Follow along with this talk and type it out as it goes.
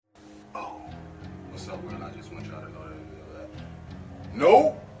what's up, man. I just want y'all to know that.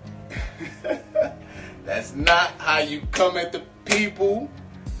 No. That's not how you come at the people.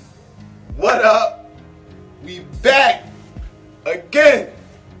 What up? We back again.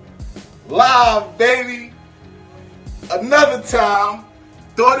 Live, baby. Another time.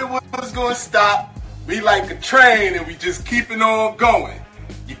 Thought it was going to stop. We like a train and we just keeping on going.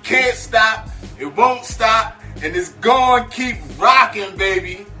 You can't stop. It won't stop. And it's going to keep rocking,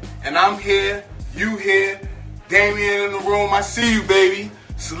 baby. And I'm here. You here. Damien in the room. I see you, baby.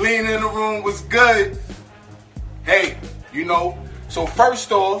 Selena in the room. Was good. Hey, you know. So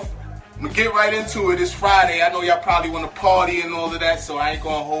first off, I'm going to get right into it. It's Friday. I know y'all probably want to party and all of that, so I ain't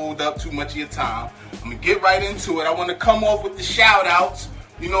going to hold up too much of your time. I'm going to get right into it. I want to come off with the shout-outs.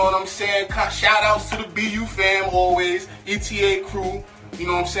 You know what I'm saying? Shout-outs to the BU fam always. ETA crew. You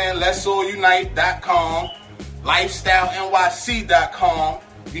know what I'm saying? Let'sAllUnite.com. LifestyleNYC.com.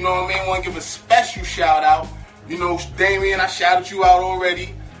 You know what I mean? I want to give a special shout-out. You know, Damien, I shouted you out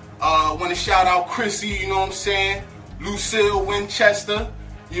already. Want to shout out Chrissy, you know what I'm saying? Lucille Winchester.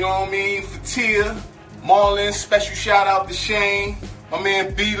 You know what I mean? Fatia, Marlon, special shout out to Shane, my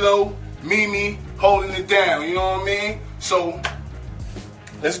man B-Lo, Mimi, holding it down, you know what I mean? So,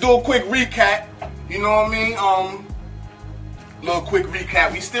 let's do a quick recap, you know what I mean? Little quick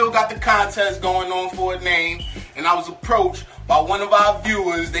recap. We still got the contest going on for a name, and I was approached by one of our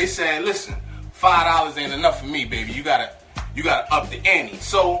viewers. They said, listen, $5 ain't enough for me, baby. You gotta up the ante.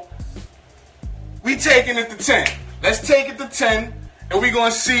 So, we taking it to 10. Let's take it to 10. And we're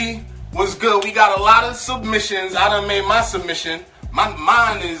going to see what's good. We got a lot of submissions. I done made my submission.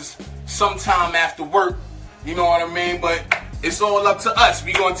 Mine is sometime after work. You know what I mean? But it's all up to us.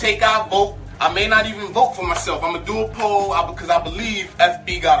 We're going to take our vote. I may not even vote for myself. I'm going to do a poll because I believe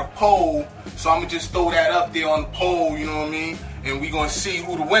FB got a poll. So I'm going to just throw that up there on the poll. You know what I mean? And we're going to see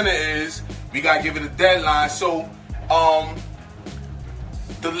who the winner is. We got to give it a deadline. So,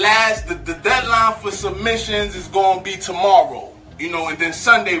 the deadline for submissions is going to be tomorrow. You know, and then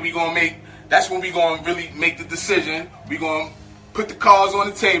Sunday that's when we going to really make the decision. We going to put the cards on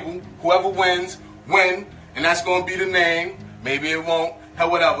the table. Whoever wins, win. And that's going to be the name. Maybe it won't.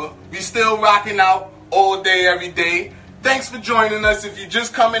 Hell, whatever. We still rocking out all day, every day. Thanks for joining us. If you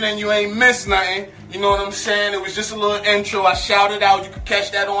just coming and you ain't missed nothing, you know what I'm saying? It was just a little intro. I shouted out. You can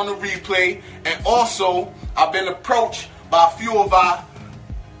catch that on the replay. And also, I've been approached by a few of our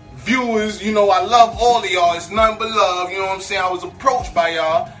viewers. You know, I love all of y'all. It's nothing but love. You know what I'm saying? I was approached by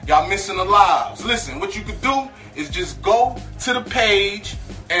y'all. Y'all missing the lives. Listen, what you could do is just go to the page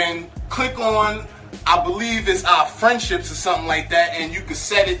and click on, I believe it's our friendships or something like that, and you can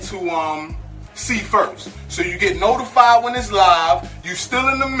set it to see first. So you get notified when it's live. You still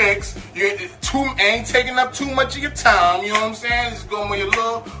in the mix. You ain't taking up too much of your time. You know what I'm saying? It's going to be a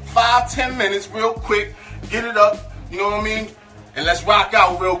little 5-10 minutes real quick. Get it up. You know what I mean? And let's rock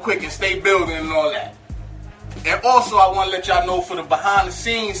out real quick and stay building and all that. And also, I want to let y'all know for the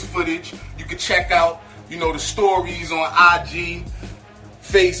behind-the-scenes footage, you can check out, you know, the stories on IG,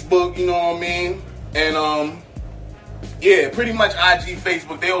 Facebook, you know what I mean? And, yeah, pretty much IG,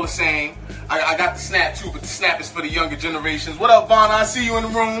 Facebook, they all the same. I got the Snap, too, but the Snap is for the younger generations. What up, Vaughn? I see you in the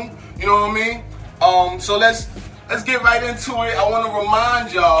room. You know what I mean? So let's get right into it. I want to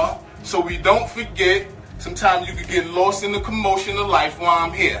remind y'all, so we don't forget. Sometimes you could get lost in the commotion of life while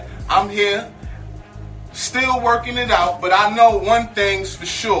I'm here. I'm here, still working it out, but I know one thing's for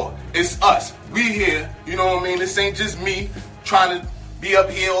sure. It's us. We here. You know what I mean? This ain't just me trying to be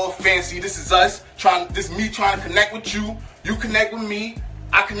up here all fancy. This is us. This is me trying to connect with you. You connect with me.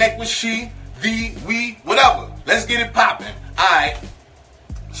 I connect with she, we, whatever. Let's get it popping. All right.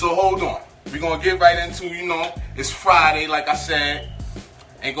 So hold on. We're going to get right into, you know, it's Friday, like I said.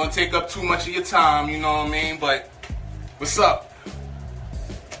 Ain't gonna take up too much of your time, you know what I mean? But what's up?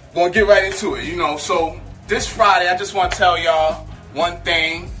 Gonna get right into it, you know. So this Friday, I just want to tell y'all one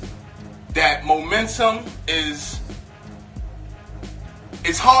thing: that momentum is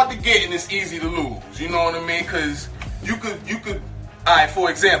hard to get and it's easy to lose. You know what I mean? Because you could. All right.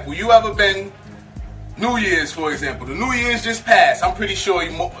 For example, you ever been New Year's? For example, the New Year's just passed. I'm pretty sure a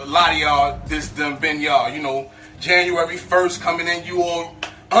lot of y'all this done been y'all. You know, January 1st coming in, you all.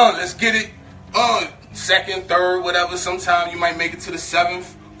 Let's get it, 2nd, 3rd, whatever. Sometime you might make it to the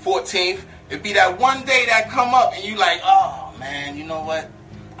 7th, 14th. It'd be that one day that come up and you like, oh man, you know what?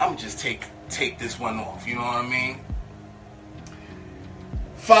 I'm just take this one off, you know what I mean?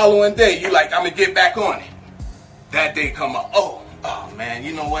 Following day, you like, I'm gonna get back on it. That day come up, oh man,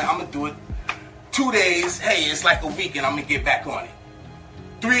 you know what? I'm gonna do it 2 days. Hey, it's like a week and I'm gonna get back on it.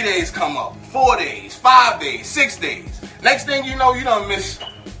 3 days come up, 4 days, 5 days, 6 days. Next thing you know, you done miss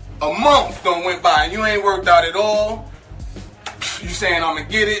a month done went by and you ain't worked out at all. You saying I'm gonna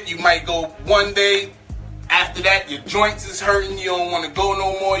get it. You might go one day. After that, your joints is hurting. You don't want to go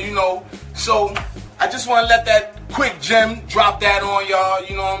no more, you know. So I just want to let that quick gem drop that on y'all.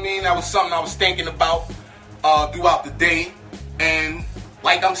 You know what I mean? That was something I was thinking about throughout the day. And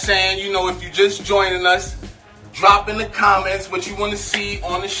like I'm saying, you know, if you're just joining us, drop in the comments what you want to see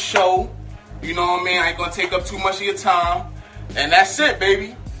on the show. You know what I mean? I ain't gonna take up too much of your time. And that's it,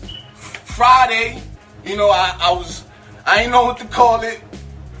 baby. Friday, you know, I ain't know what to call it.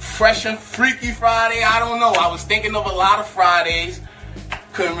 Fresh and Freaky Friday, I don't know. I was thinking of a lot of Fridays.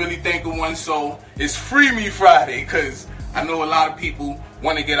 Couldn't really think of one, so it's Free Me Friday, because I know a lot of people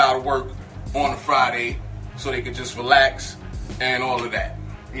want to get out of work on a Friday so they could just relax and all of that.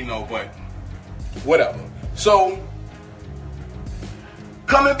 You know, but whatever. So,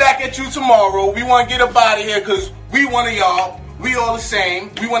 coming back at you tomorrow, we want to get up out of here because we one of y'all. We all the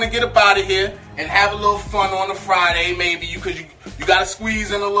same. We want to get up out of here and have a little fun on a Friday, maybe, because you got to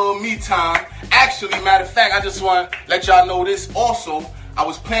squeeze in a little me time. Actually, matter of fact, I just want to let y'all know this also. I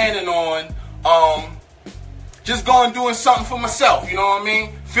was planning on just going doing something for myself, you know what I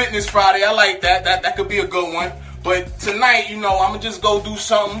mean? Fitness Friday, I like that. That could be a good one. But tonight, you know, I'm going to just go do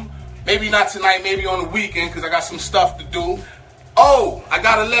something. Maybe not tonight, maybe on the weekend, because I got some stuff to do. Oh, I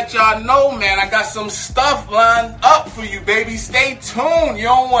gotta let y'all know, man, I got some stuff lined up for you, baby. Stay tuned. You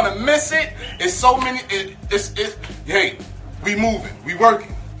don't want to miss it. It's so many. Hey, we moving. We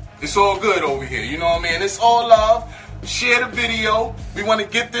working. It's all good over here. You know what I mean? It's all love. Share the video. We want to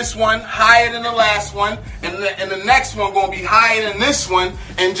get this one higher than the last one. And the next one going to be higher than this one.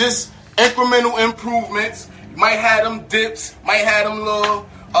 And just incremental improvements. You might have them dips. Might have them little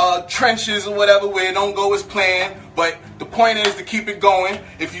trenches or whatever where it don't go as planned. But the point is to keep it going.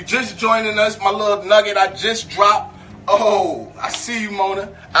 If you just joining us, my little nugget I just dropped. Oh, I see you,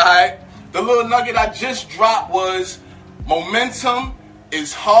 Mona. Alright. The little nugget I just dropped was momentum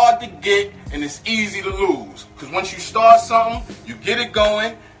is hard to get and it's easy to lose. Because once you start something, you get it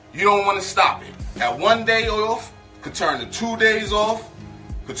going, you don't want to stop it. That 1 day off could turn to 2 days off,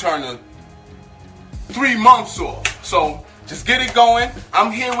 could turn to 3 months off. So just get it going.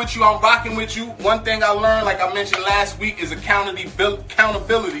 I'm here with you. I'm rocking with you. One thing I learned, like I mentioned last week, is accountability.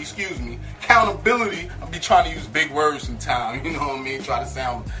 Accountability. I'll be trying to use big words sometimes. You know what I mean? Try to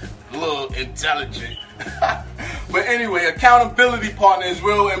sound a little intelligent. But anyway, accountability, partner, is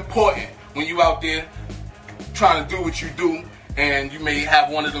real important when you out there trying to do what you do, and you may have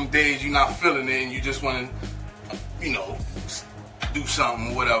one of them days you're not feeling it, and you just want to, you know, do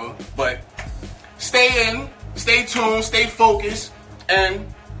something or whatever. But stay in. Stay tuned, stay focused, and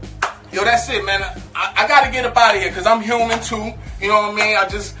yo, that's it, man. I gotta get up out of here because I'm human too. You know what I mean? I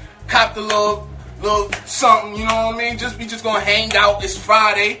just copped a little something. You know what I mean? We just gonna hang out. It's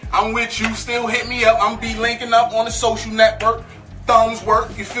Friday. I'm with you. Still hit me up. I'm be linking up on the social network. Thumbs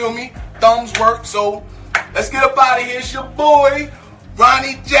work. You feel me? Thumbs work. So let's get up out of here. It's your boy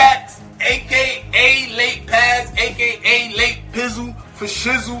Ronnie Jacks, aka Late Pass, aka Late Pizzle for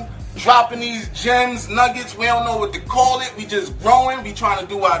Shizzle. Dropping these gems, nuggets, we don't know what to call it. We just growing, we trying to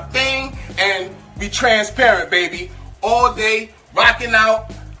do our thing, and be transparent, baby. All day, rocking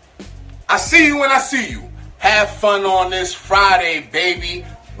out. I see you when I see you. Have fun on this Friday, baby.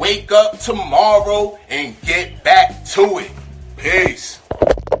 Wake up tomorrow and get back to it. Peace.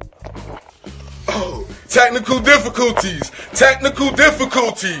 Oh, technical difficulties.